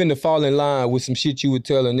niggas ain't finna fall in line with some shit you would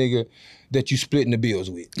tell a nigga that you splitting the bills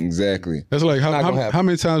with. Exactly. That's like how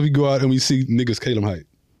many times we go out and we see niggas Caleb height?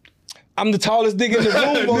 I'm the tallest nigga in the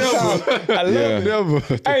room most times. I love it. Never.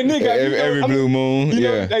 Hey, nigga. Every blue moon.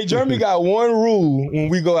 Hey, Jeremy got one rule when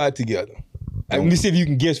we go out together. Let me see if you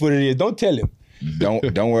can guess what it is. Don't tell him.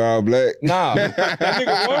 Don't wear all black. Nah. That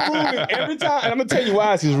nigga, one rule is every time, and I'm gonna tell you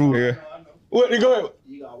why it's his rule. Yeah. Go ahead.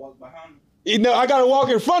 You gotta walk behind him. I gotta walk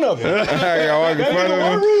in front of him. I gotta walk in front of him.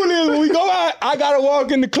 One rule is when we go out, I gotta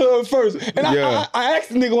walk in the club first. And I asked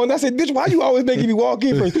the nigga once, I said, bitch, why you always making me walk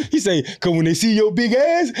in first? He say, cause when they see your big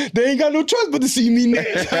ass, they ain't got no choice but to see me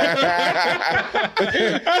next. You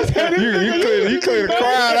clear the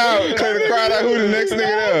crowd out. Clear the crowd out who the next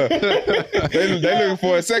nigga there. They looking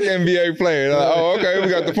for a second NBA player. Like, oh, okay, we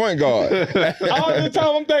got the point guard. All the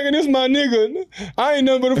time I'm thinking, this my nigga. I ain't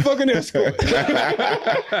nothing but a fucking escort.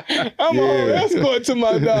 I'm a whole escort to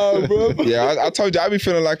my dog, bro. Yeah, I told you I be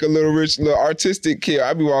feeling like a little rich, little artistic kid.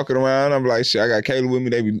 I be walking around. I'm like, shit, I got Caleb with me.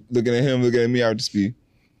 They be looking at him, looking at me. I would just be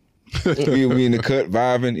we in the cut,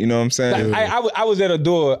 vibing. You know what I'm saying? Like, I was at a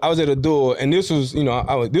door, and this was,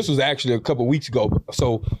 this was actually a couple weeks ago.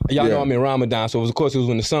 So y'all know I'm in Ramadan, so of course it was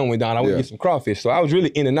when the sun went down. I went to get some crawfish, so I was really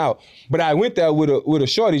in and out. But I went there with a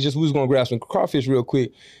shorty. We was gonna grab some crawfish real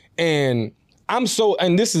quick, and I'm so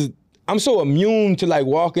immune to like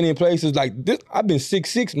walking in places like this. I've been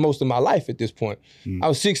 6'6" most of my life at this point. I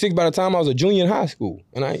was 6'6" by the time I was a junior in high school.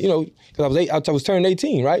 And because I was turning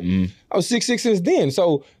 18, right? I was 6'6" since then.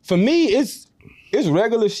 So for me, it's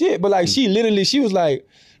regular shit. But like she was like,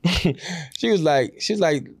 can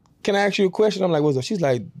I ask you a question? I'm like, what's up? She's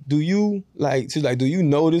like, do you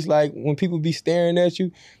notice like when people be staring at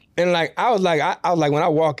you? And like I was like when I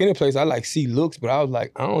walk in a place, I like see looks, but I was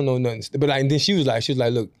like, I don't know nothing. But like, and then she was like,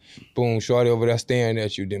 look, boom, shorty over there staring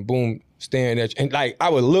at you. Then boom, staring at you. And like I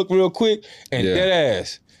would look real quick and dead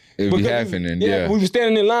ass. It be happening, yeah. We were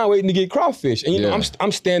standing in line waiting to get crawfish. And, you know,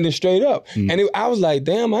 I'm standing straight up. And I was like,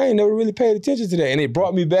 damn, I ain't never really paid attention to that. And it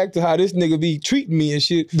brought me back to how this nigga be treating me and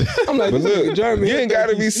shit. I'm like, but look, German, you ain't got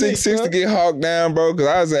to be 6'6" to get hogged down, bro. Because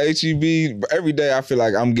I was at HEB. Every day I feel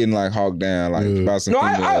like I'm getting like hogged down. Like about some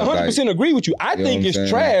I 100% agree with you. I think it's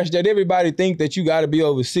trash that everybody think that you got to be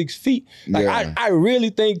over 6 feet. Like I really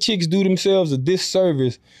think chicks do themselves a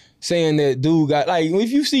disservice saying that dude got, like,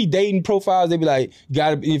 if you see dating profiles, they be like,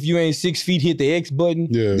 if you ain't 6 feet, hit the X button.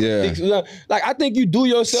 Like, I think you do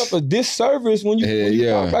yourself a disservice when you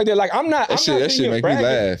talk like that. Like, that shit make me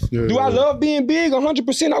laugh. Do I love being big?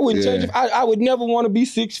 100%. I wouldn't change it. I would never want to be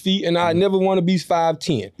 6 feet, and I never want to be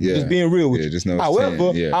 5'10". Just being real with you.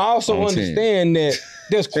 However, I also understand that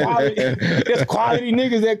there's quality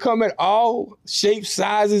niggas that come at all shapes,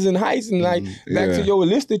 sizes, and heights. And like back to your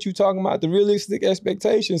list that you talking about, the realistic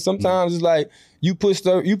expectations. Sometimes it's like you put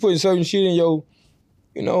certain shit in your,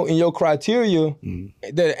 you know, in your criteria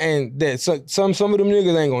that some of them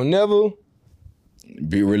niggas ain't gonna never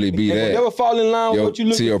be that. Never fall in line with what you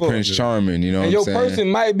looking for. To your Prince Charming, you know. And what I'm your person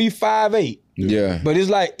might be 5'8". But it's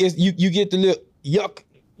like you get the little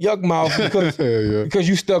yuck mouth because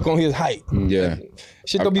you stuck on his height.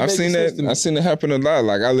 Shit don't be making sense to me. I've seen it happen a lot.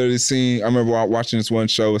 Like I remember watching this one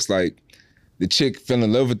show. It's like the chick fell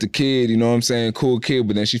in love with the kid, you know what I'm saying? Cool kid,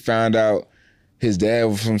 but then she found out his dad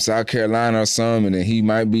was from South Carolina or something, and then he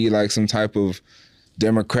might be like some type of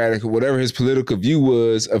Democratic or whatever his political view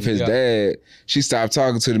was of his dad. She stopped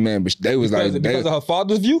talking to the man, but they was because of her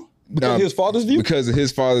father's view? Because of his father's view? Because of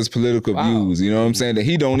his father's political views, you know what I'm saying? That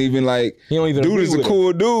he don't even dude is a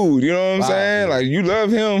cool dude, you know what I'm saying? Like, you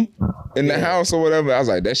love him in the house or whatever. I was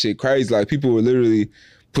like, that shit crazy. Like, people would literally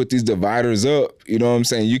put these dividers up, you know what I'm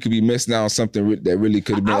saying? You could be missing out on something that really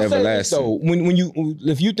could have been everlasting. So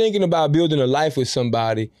if you're thinking about building a life with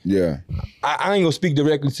somebody, I ain't gonna speak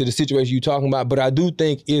directly to the situation you're talking about, but I do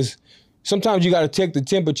think sometimes you gotta check the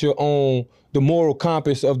temperature on the moral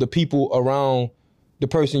compass of the people around the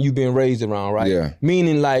person you've been raised around, right?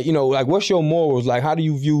 Meaning, like, you know, like, what's your morals? Like, how do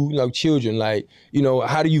you view, you know, children? Like, you know,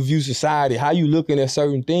 how do you view society? How you looking at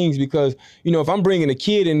certain things? Because, you know, if I'm bringing a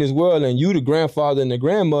kid in this world and you the grandfather and the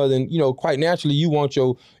grandmother, and, you know, quite naturally you want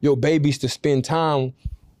your babies to spend time,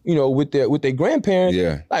 you know, with their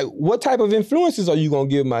grandparents. Like, what type of influences are you gonna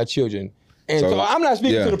give my children? And so I'm not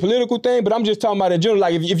speaking to the political thing, but I'm just talking about in general.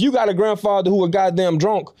 Like, if you got a grandfather who a goddamn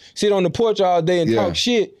drunk, sit on the porch all day and talk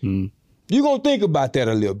shit, you gonna think about that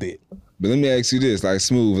a little bit. But let me ask you this, like,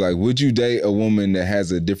 Smooth, like, would you date a woman that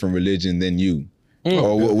has a different religion than you?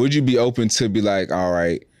 Or would you be open to be like, all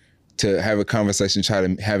right, to have a conversation, try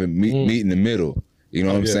to have it meet in the middle? You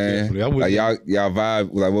know what I'm saying? Like, y'all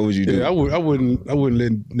vibe, like, what would you do? Yeah, I wouldn't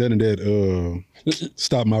let none of that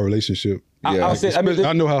stop my relationship.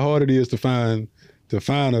 I know how hard it is to find a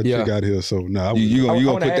chick out here, so nah. You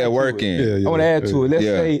gonna put that work in. I wanna add to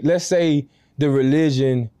it. Let's say the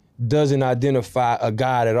religion doesn't identify a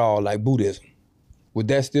God at all, like Buddhism. Would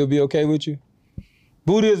that still be okay with you?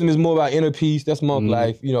 Buddhism is more about inner peace. That's monk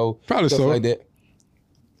life, you know. Probably stuff so. Like that.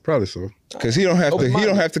 Probably so. Because he don't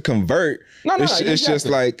have to convert. It's just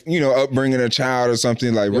like, you know, upbringing a child or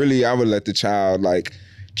something. Like, really, I would let the child, like,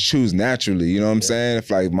 choose naturally. You know what I'm saying?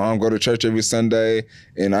 If, like, mom go to church every Sunday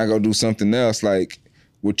and I go do something else, like,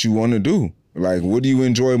 what you want to do? Like, what do you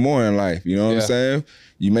enjoy more in life? You know what I'm saying?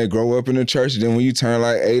 You may grow up in the church, then when you turn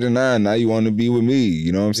like 8 or 9, now you want to be with me.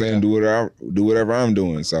 You know what I'm saying? Do whatever I'm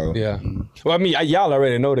doing. So well, I mean, y'all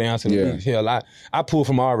already know the answer to me. Hell, I pull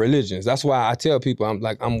from all religions. That's why I tell people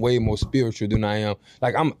I'm way more spiritual than I am.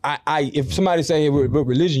 Like, if somebody say, hey, what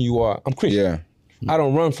religion you are, I'm Christian. I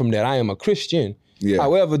don't run from that. I am a Christian.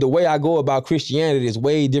 However, the way I go about Christianity is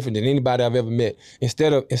way different than anybody I've ever met.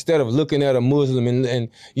 Instead of looking at a Muslim and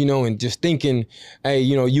you know, and just thinking, hey,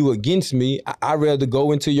 you know, you against me, I'd rather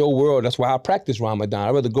go into your world. That's why I practice Ramadan.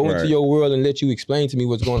 I'd rather go into your world and let you explain to me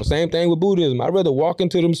what's going on. Same thing with Buddhism. I'd rather walk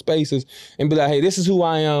into them spaces and be like, hey, this is who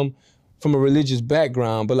I am from a religious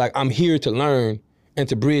background, but like, I'm here to learn and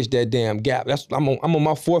to bridge that damn gap. I'm on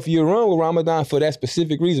my 4th year run with Ramadan for that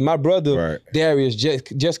specific reason. My brother Darius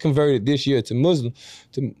just converted this year to Muslim,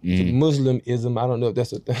 to Muslimism. I don't know if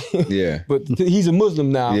that's a thing. But he's a Muslim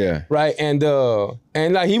now. Right.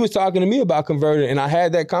 And like, he was talking to me about converting, and I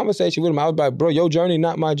had that conversation with him. I was like, bro, your journey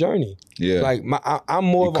not my journey. Like, I'm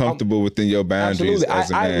more comfortable within your boundaries.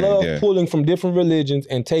 Absolutely. I love pulling from different religions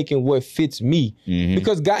and taking what fits me.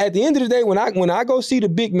 Because God, at the end of the day, when I go see the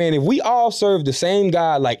big man, if we all serve the same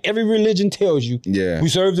God, like every religion tells you, we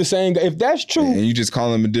serve the same God. If that's true, and you just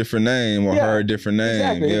call him a different name or her a different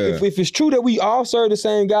name. Exactly. If it's true that we all serve the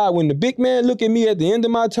same God, when the big man look at me at the end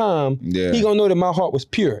of my time, he gonna know that my heart was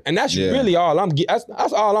pure, and that's really all that's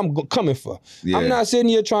That's all I'm coming for. Yeah. I'm not sitting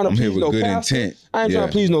here trying to please no pastor. Intent. I ain't trying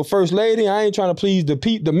to please no first lady. I ain't trying to please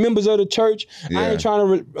the members of the church. I ain't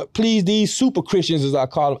trying to please these super Christians, as I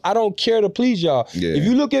call them. I don't care to please y'all. Yeah. If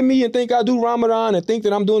you look at me and think I do Ramadan and think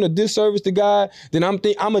that I'm doing a disservice to God, then I'm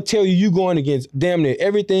gonna tell you going against damn near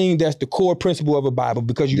everything that's the core principle of a Bible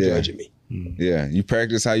because you judging me. Yeah, you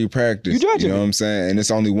practice how you practice. You judging me. What I'm saying? And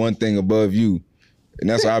it's only one thing above you. And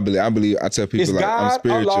that's what I believe. I tell people, it's like, God, I'm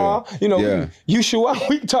spiritual. Allah, Yeshua,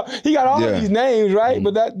 we talk. He got all these names, right?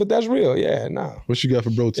 But that's real. Yeah, nah. What you got for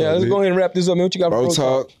bro talk? Yeah, let's go ahead and wrap this up, man. What you got for bro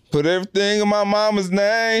talk? Put everything in my mama's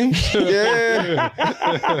name. Yeah.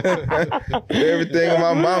 Put everything in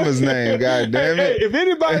my mama's name. God damn it. Hey, if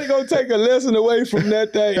anybody gonna take a lesson away from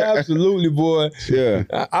that thing, absolutely, boy. Yeah.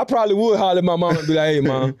 I probably would holler at my mama and be like, hey,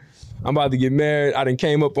 mom, I'm about to get married. I done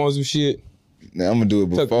came up on some shit. Now, I'm gonna do it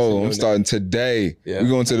before. I'm starting today. Yeah. We're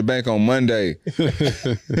going to the bank on Monday.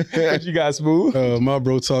 What you got, Smooth? My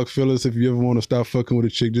bro talk, fellas, if you ever want to stop fucking with a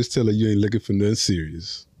chick, just tell her you ain't looking for nothing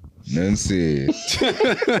serious. Nothing serious.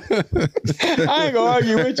 I ain't gonna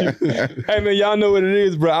argue with you. Hey, man, y'all know what it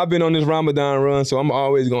is, bro. I've been on this Ramadan run, so I'm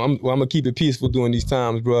gonna keep it peaceful during these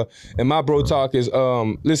times, bro. And my bro talk is,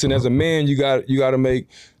 listen, as a man, you gotta make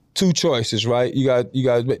two choices, right? You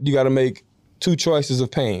gotta make two choices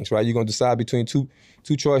of pains, right? You're gonna decide between two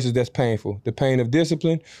choices that's painful: the pain of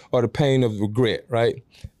discipline or the pain of regret, right?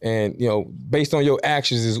 And based on your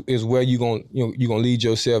actions is where you're gonna lead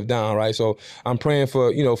yourself down, right? So I'm praying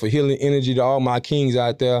for for healing energy to all my kings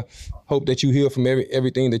out there. Hope that you heal from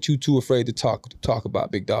everything that you too afraid to talk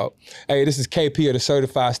about, big dog. Hey, this is KP of the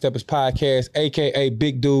Certified Steppers Podcast, aka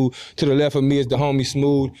Big Dude. To the left of me is the homie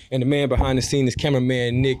Smooth, and the man behind the scene is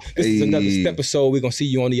cameraman Nick. This is another Step episode. We're gonna see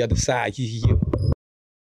you on the other side.